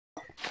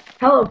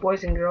Hello,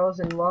 boys and girls,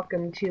 and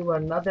welcome to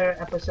another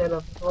episode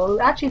of.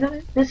 Well,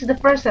 actually, this is the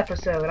first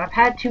episode. I've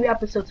had 2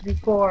 episodes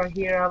before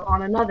here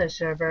on another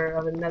server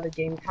of another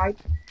game type,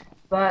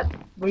 but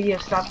we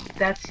have stopped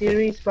that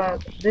series.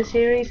 But this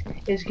series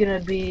is gonna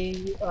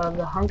be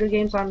the Hunger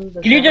Games on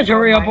the. Can you just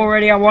hurry up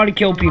already? I want to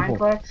kill people.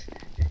 Mineplex,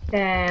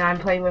 and I'm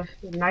playing with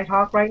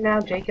Nighthawk right now.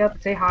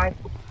 Jacob, say hi.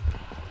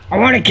 I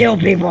want to kill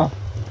people.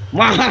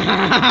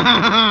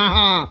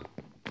 That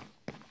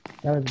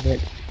was a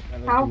bit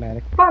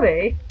dramatic.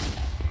 Funny.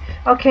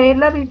 Okay,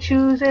 let me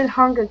choose a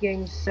Hunger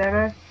Games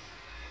server.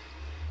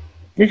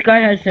 This guy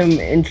has some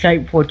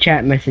insightful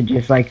chat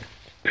messages like,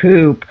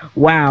 "Poop!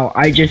 Wow,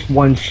 I just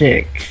won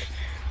 6."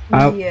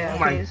 Yeah,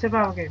 okay, it's a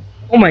survival game.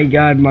 Oh my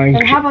God,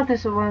 And how about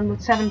this one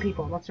with 7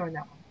 people? Let's join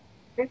that one.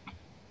 Okay.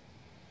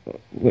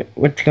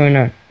 What's going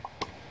on?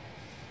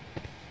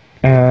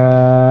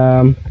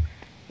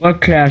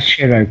 What class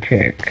should I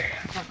pick?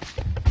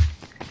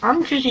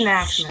 I'm choosing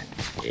Axeman.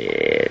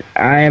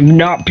 I have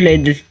not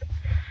played this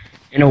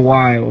in a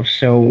while,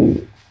 so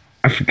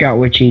I forgot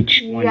which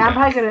each one. Yeah, I'm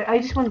probably gonna. I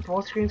just want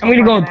full screen. So I'm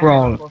gonna go with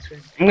Brawler.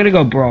 I'm gonna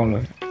go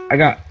Brawler. I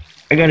got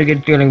a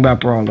good feeling about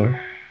Brawler.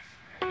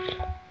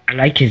 I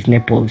like his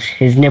nipples.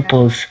 His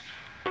nipples,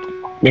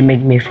 they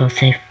make me feel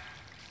safe.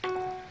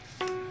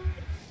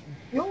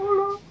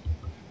 YOLO.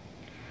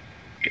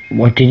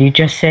 What did you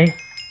just say?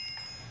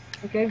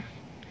 Okay.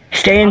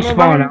 Stay in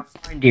spawn. I'll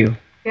find you.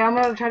 Yeah, I'm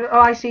gonna try to. Oh,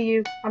 I see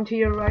you. I'm to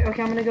your right.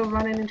 Okay, I'm gonna go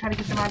run in and try to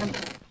get some items.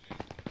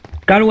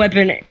 Got a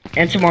weapon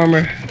and some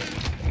armor.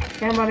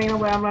 Okay, I'm running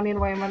away. I'm running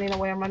away. I'm running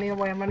away. I'm running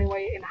away. I'm running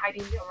away and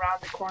hiding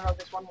around the corner of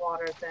this one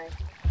water thing.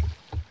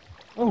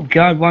 Oh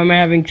God, why am I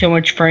having so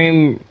much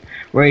frame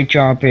rate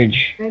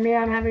droppage? Maybe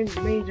I'm having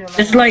major.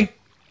 This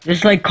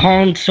is like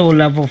console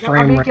level frame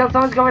I'm being rate. killed.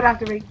 Someone's going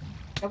after me.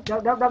 Nope.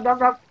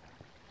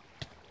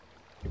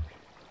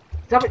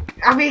 Stop it!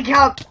 I'm being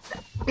killed.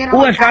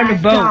 Oh, I found a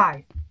boat.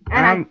 Died.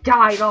 And I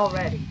died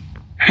already.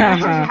 That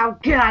shows you how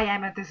good I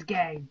am at this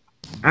game.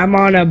 I'm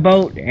on a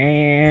boat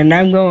and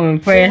I'm going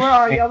fast. Hey, where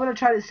are you? I'm gonna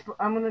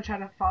try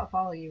to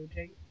follow you,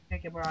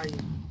 Jacob. Where are you?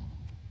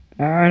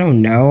 I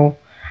don't know.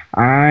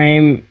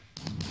 I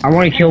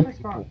want to kill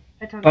people,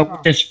 but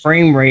with this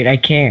frame rate, I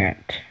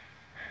can't.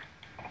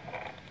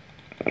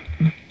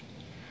 Okay,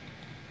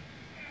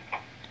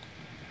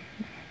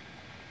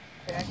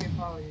 I can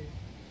follow you.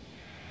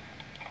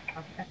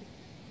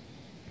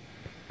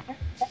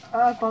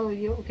 I'll follow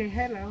you. Okay,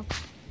 hello.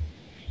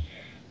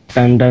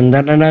 Dun dun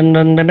dun dun dun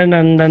dun dun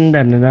dun dun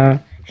dun dun.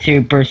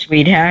 Super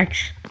sweet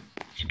hacks.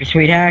 Super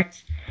sweet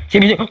hacks.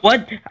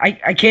 What?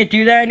 I can't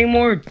do that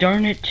anymore.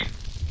 Darn it.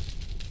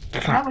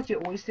 Is that what you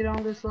wasted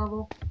on this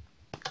level?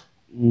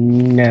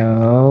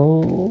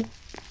 No.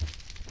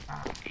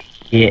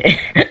 Yeah.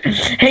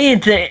 Hey,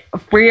 it's a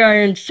free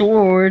iron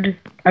sword.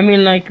 I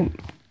mean, like,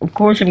 of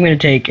course I'm gonna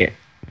take it.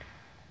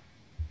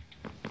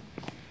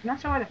 I'm not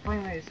sure why the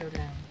flame rate is so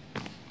down.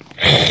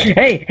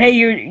 Hey,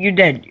 you're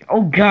dead.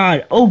 Oh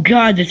God,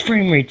 this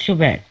frame rate's so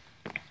bad.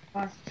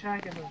 Let's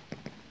try to go.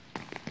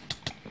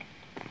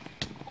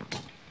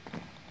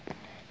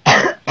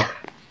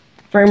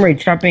 Frame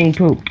rate, stop being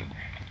poop.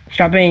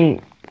 Stop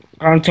being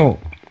console.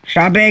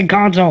 Stop being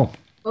console.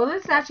 Well,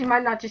 this actually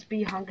might not just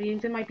be Hunger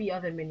Games, it might be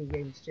other mini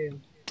games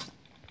too.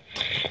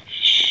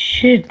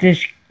 Shit,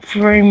 this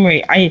frame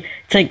rate,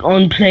 it's like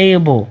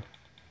unplayable.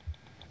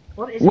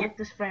 What is with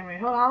this frame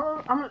rate? Hold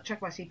on, I'm gonna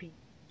check my CPU.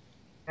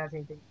 That's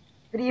anything.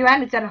 Video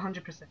and it's at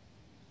 100%.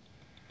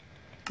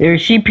 Your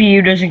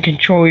CPU doesn't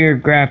control your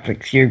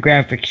graphics. Your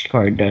graphics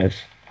card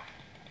does.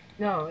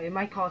 No, it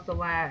might cause the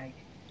lag.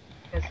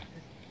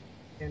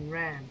 And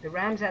RAM. The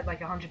RAM's at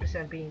like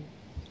 100% being.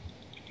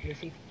 The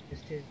CPU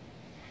is too.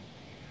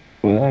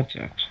 Well, that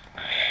sucks.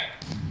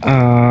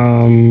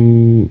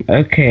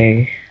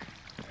 Okay.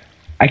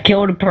 I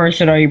killed a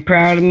person. Are you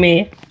proud of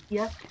me?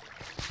 Yep.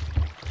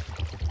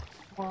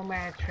 Oh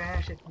man,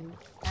 trash it. I'm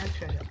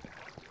trash it.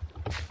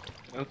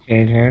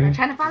 Okay, then. I'm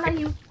trying to follow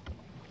you.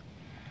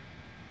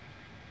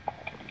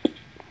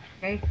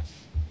 Okay.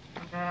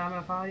 I'm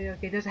gonna follow you.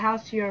 Okay, there's a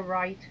house to your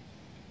right.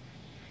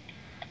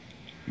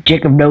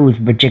 Jacob knows,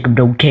 but Jacob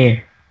don't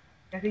care.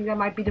 I think that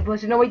might be the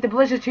blizzard. No, wait, the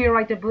blizzard to your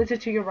right. The blizzard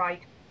to your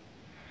right.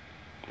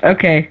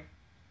 Okay.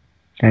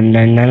 Dun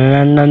dun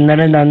dun dun dun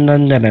dun dun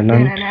dun dun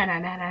dun.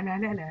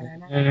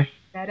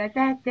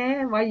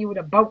 Why are you with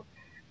a boat?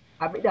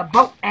 I'm in a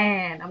boat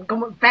and I'm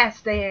going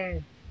fast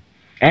and.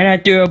 And I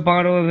threw a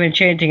bottle of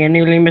enchanting. I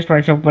nearly missed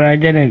myself, but I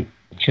didn't.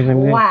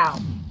 Wow.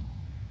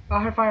 Oh,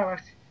 her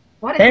fireworks.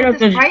 What is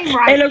this frame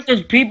rate? Hey, look,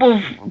 there's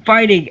people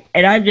fighting,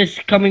 and I'm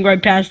just coming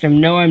right past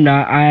them. No, I'm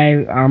not.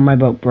 My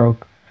boat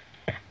broke.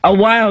 A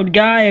wild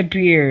guy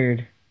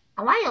appeared.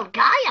 A wild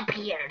guy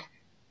appeared?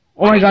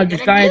 Oh my God,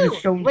 this guy has a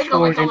stone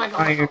sword and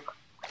iron.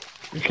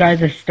 This guy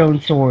has a stone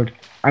sword.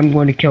 I'm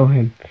going to kill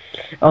him.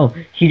 Oh,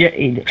 he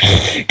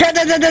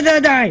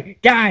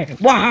die!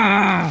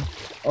 Wah!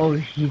 Oh,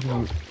 he's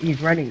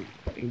running.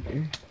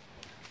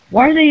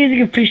 Why are they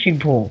using a fishing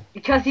pole?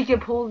 Because he can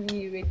pull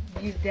you and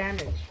use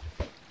damage.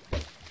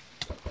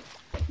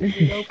 This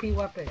is OP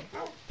weapon.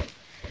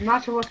 I'm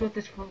not sure what's with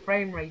this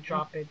frame rate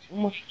droppage.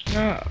 Almost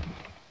no.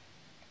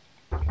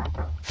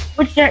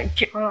 What's that?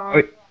 Hold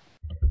on.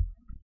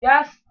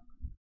 Yes.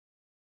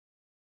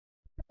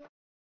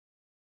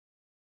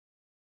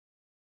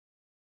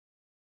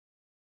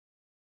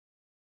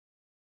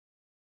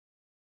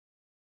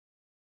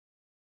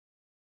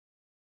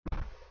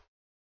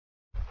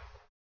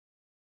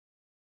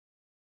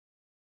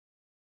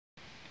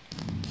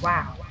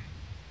 Wow.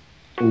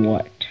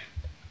 What?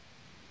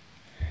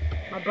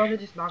 My brother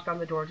just knocked on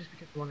the door just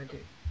because he wanted to.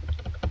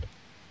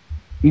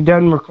 You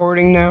done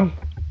recording now?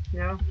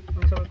 No,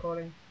 I'm still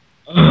recording.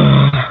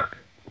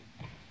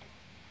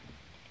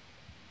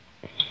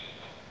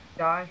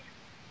 Die.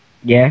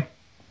 Yeah.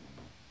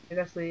 Okay,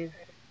 let's leave.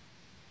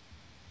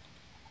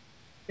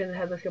 Get in the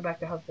head, let's go back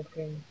to House of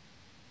Kings.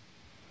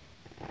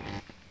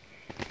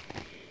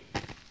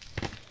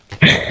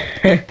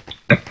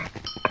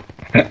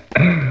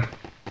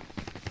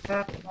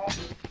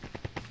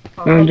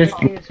 Oh, I'm House just of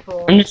Kings is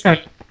full.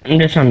 I'm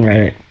just on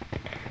Reddit.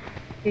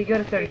 You go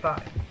to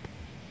 35.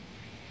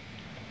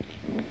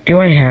 Do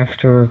I have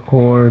to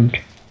record?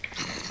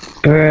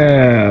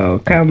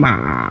 Bro, come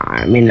on.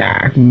 I mean,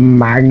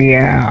 my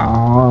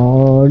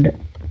god.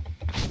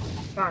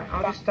 Fine,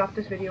 I'll just stop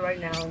this video right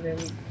now and then